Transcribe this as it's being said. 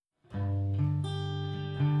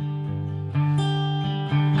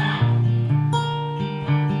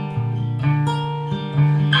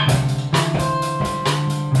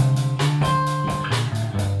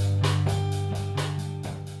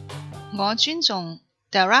我尊重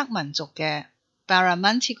Darug 民族嘅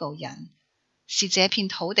Barramantigo 人，是這片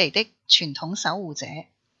土地的傳統守護者，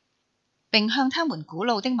並向他們古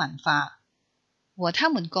老的文化和他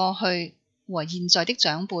們過去和現在的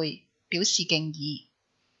長輩表示敬意。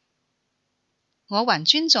我還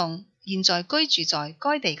尊重現在居住在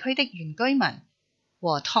該地區的原居民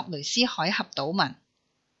和托雷斯海峽島民。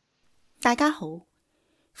大家好，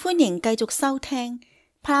歡迎繼續收聽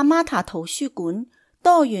帕拉馬塔圖書館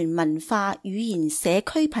多元文化語言社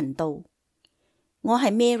區頻道。我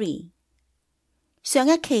係 Mary。上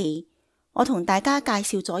一期我同大家介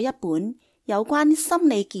紹咗一本有關心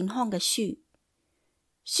理健康嘅書，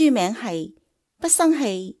書名係不生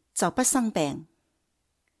氣就不生病。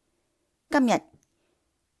今日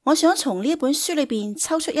我想從呢本書裏邊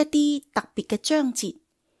抽出一啲特別嘅章節，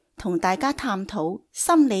同大家探討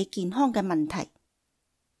心理健康嘅問題。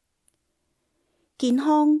健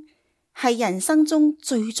康係人生中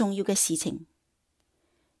最重要嘅事情。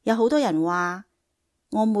有好多人話，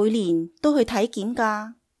我每年都去體檢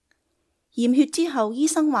㗎，驗血之後醫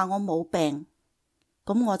生話我冇病，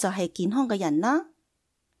咁我就係健康嘅人啦。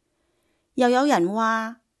又有人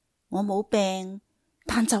話，我冇病，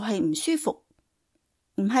但就係唔舒服，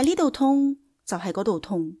唔係呢度痛就係嗰度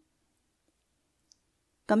痛。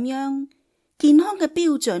咁樣健康嘅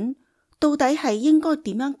標準到底係應該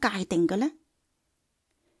點樣界定嘅呢？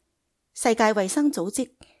世界衛生組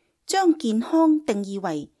織將健康定義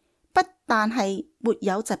為不但係沒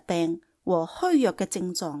有疾病和虛弱嘅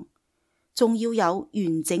症狀，仲要有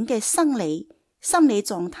完整嘅生理、心理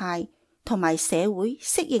狀態同埋社會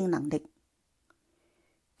適應能力。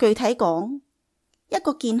具體講，一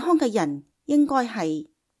個健康嘅人應該係：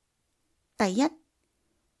第一，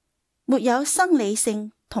沒有生理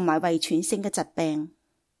性同埋遺傳性嘅疾病；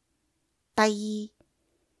第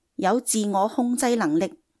二，有自我控制能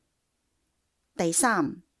力；第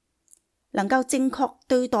三，能夠正確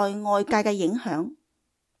對待外界嘅影響；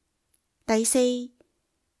第四，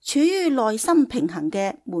處於內心平衡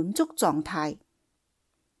嘅滿足狀態。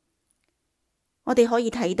我哋可以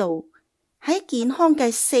睇到喺健康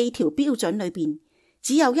嘅4條標準裏邊，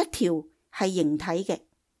只有1條係形體嘅，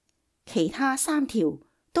其他3條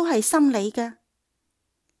都係心理嘅。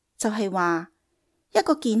就係話，一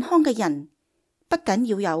個健康嘅人不僅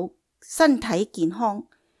要有身體健康，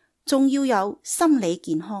仲要有心理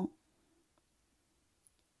健康。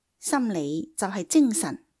心理就係精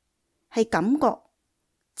神，係感覺、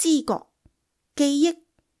知覺、記憶、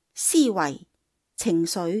思維、情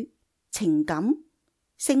緒、情感、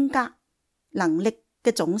性格、能力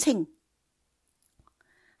嘅總稱，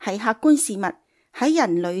係客觀事物喺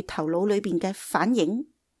人類頭腦裏邊嘅反映。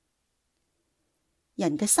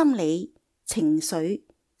人嘅心理、情緒、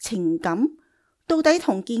情感到底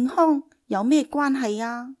同健康有咩關係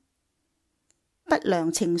啊？不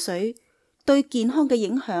良情緒對健康嘅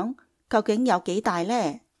影響究竟有幾大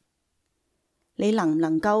呢？你能唔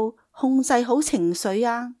能夠控制好情緒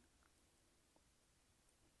啊？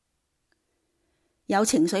有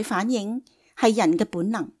情緒反應係人嘅本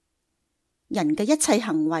能，人嘅一切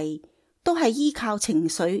行為都係依靠情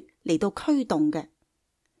緒嚟到驅動嘅，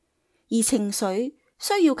而情緒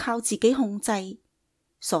需要靠自己控制，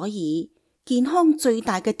所以健康最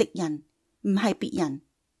大嘅敵人唔係別人，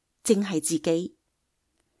正係自己，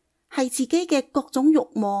係自己嘅各種慾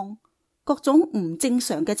望、各種唔正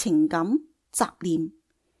常嘅情感、雜念，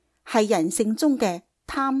係人性中嘅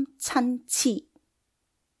貪嗔癡。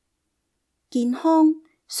健康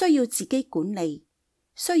需要自己管理，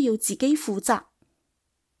需要自己負責。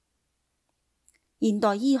現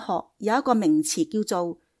代醫學有一個名詞叫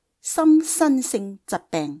做心身性疾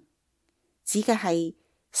病，指嘅係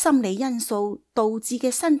心理因素導致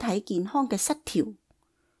嘅身體健康嘅失調，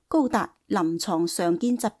高達臨床常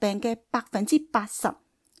見疾病嘅80%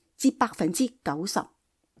至90%。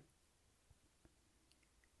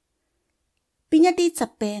邊一啲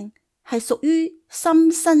疾病係屬於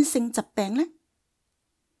心身性疾病呢？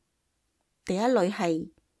第一類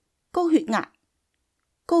係高血壓、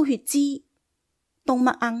高血脂、動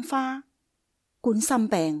脈硬化、冠心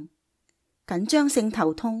病、緊張性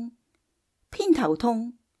頭痛、偏頭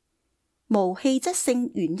痛、無氣質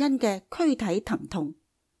性原因嘅軀體疼痛。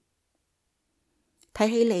睇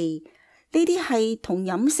起嚟，呢啲係同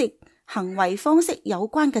飲食、行為方式有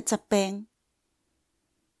關嘅疾病，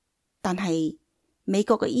但係美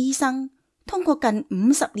國嘅醫生通過近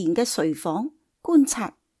50年嘅隨訪觀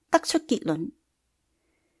察，得出結論，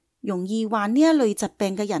容易患呢一類疾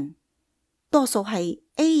病嘅人，多數係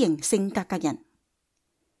A 型性格嘅人。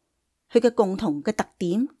佢嘅共同嘅特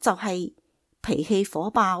點就係脾氣火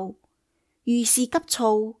爆、遇事急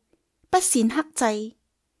躁、不善克制，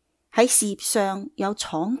喺事業上有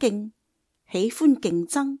闖勁、喜歡競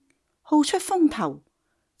爭，好出風頭，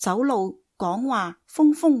走路講話風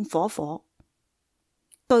風火火，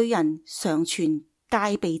對人常存戒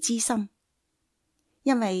備之心，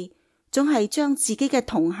因為總係將自己嘅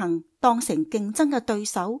同行當成競爭嘅對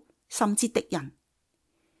手，甚至敵人，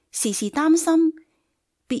時時擔心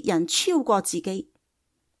別人超過自己，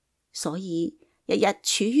所以日日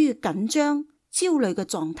處於緊張、焦慮嘅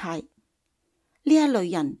狀態。呢一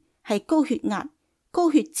類人係高血壓、高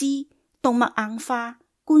血脂、動脈硬化、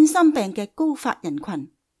冠心病嘅高發人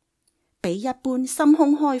群，比一般心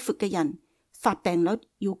胸開闊嘅人發病率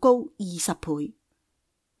要高20倍。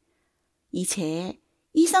而且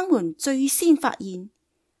醫生們最先發現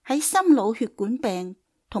喺心腦血管病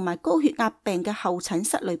同埋高血壓病嘅候診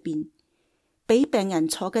室裏邊，俾病人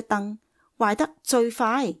坐嘅凳壞得最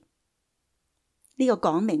快。呢個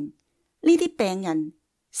講明呢啲病人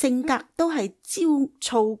性格都係焦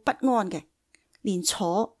躁不安嘅，連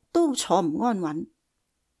坐都坐唔安穩。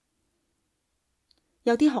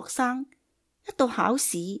有啲學生一到考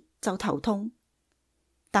試就頭痛，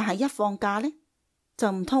但係一放假呢，就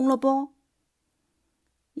唔痛咯噃。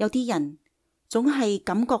有啲人總係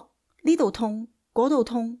感覺呢度痛嗰度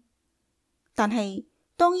痛，但係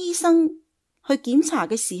當醫生去檢查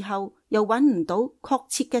嘅時候，又揾唔到確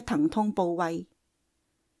切嘅疼痛部位。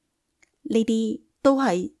呢啲都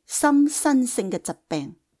係心身性嘅疾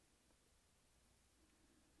病。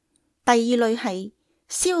第二類係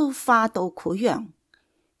消化道潰瘍、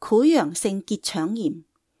潰瘍性結腸炎、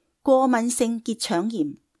過敏性結腸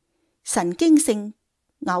炎、神經性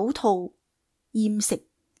嘔吐、厭食、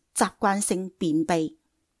習慣性便秘。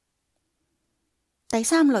第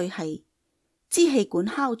三類係支氣管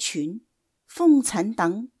哮喘、風疹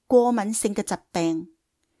等過敏性嘅疾病。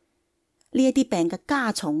呢一啲病嘅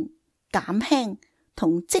加重、減輕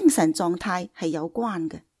同精神狀態係有關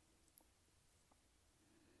嘅。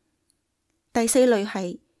第四類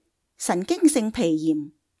係神經性皮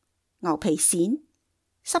炎、牛皮癬、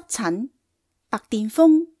濕疹、白癜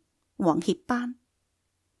風、黃血斑。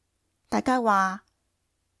大家話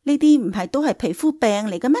呢啲唔係都係皮膚病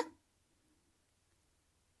嚟嘅咩？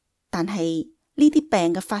但係呢啲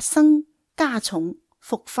病嘅發生、加重、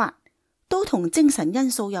復發都同精神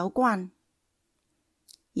因素有關。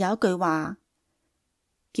有一句話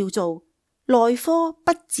叫做內科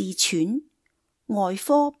不治喘，外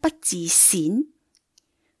科不治癬，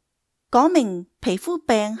講明皮膚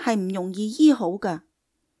病係唔容易醫好㗎，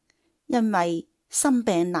因為心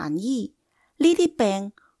病難醫，呢啲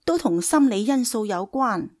病都同心理因素有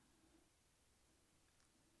關。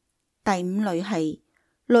第五類係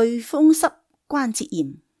類風濕關節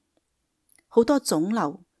炎，好多腫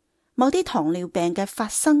瘤、某啲糖尿病嘅發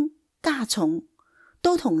生、加重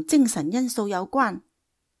都同精神因素有關。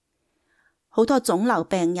好多腫瘤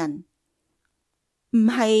病人唔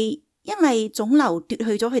係因為腫瘤奪去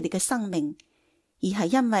咗佢哋嘅生命，而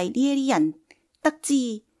係因為呢一啲人得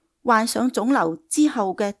知患上腫瘤之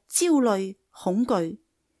後嘅焦慮、恐懼，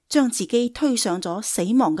將自己推上咗死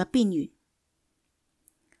亡嘅邊緣。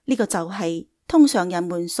呢個就係通常人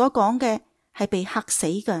們所講嘅係被嚇死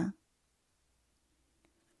㗎。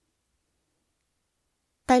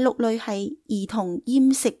第六類係兒童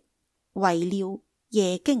厭食、遺尿、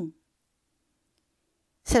夜驚。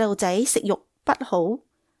細路仔食慾不好，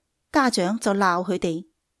家長就鬧佢哋，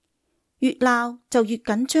越鬧就越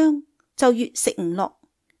緊張，就越食唔落，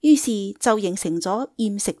於是就形成咗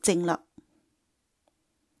厭食症啦。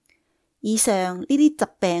以上呢啲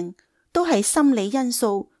疾病都係心理因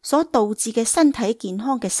素所導致嘅身體健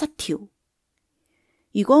康嘅失調。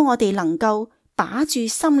如果我哋能夠把住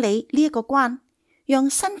心理呢一個關，讓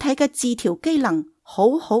身體嘅自調機能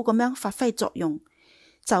好好咁樣發揮作用，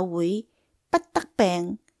就會不得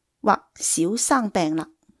病或少生病啦。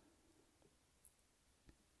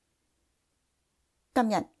今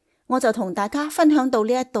日我就同大家分享到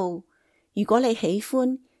呢一度。如果你喜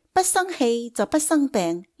歡不生氣就不生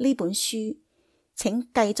病呢本書，請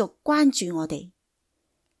繼續關注我哋。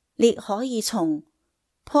你可以從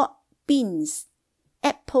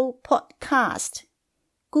Podbeans、Apple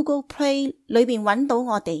Podcast、Google Play 裏面揾到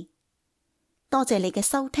我哋。多謝你嘅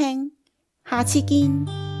收聽，下次見。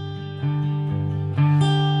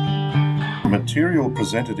The material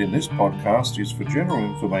presented in this podcast is for general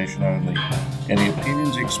information only. Any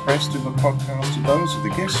opinions expressed in the podcast are those of the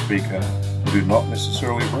guest speaker and do not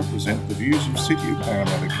necessarily represent the views of City of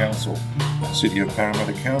Parramatta Council. City of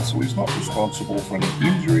Parramatta Council is not responsible for any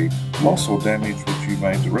injury, loss or damage which you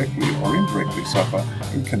may directly or indirectly suffer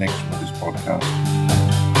in connection with this podcast.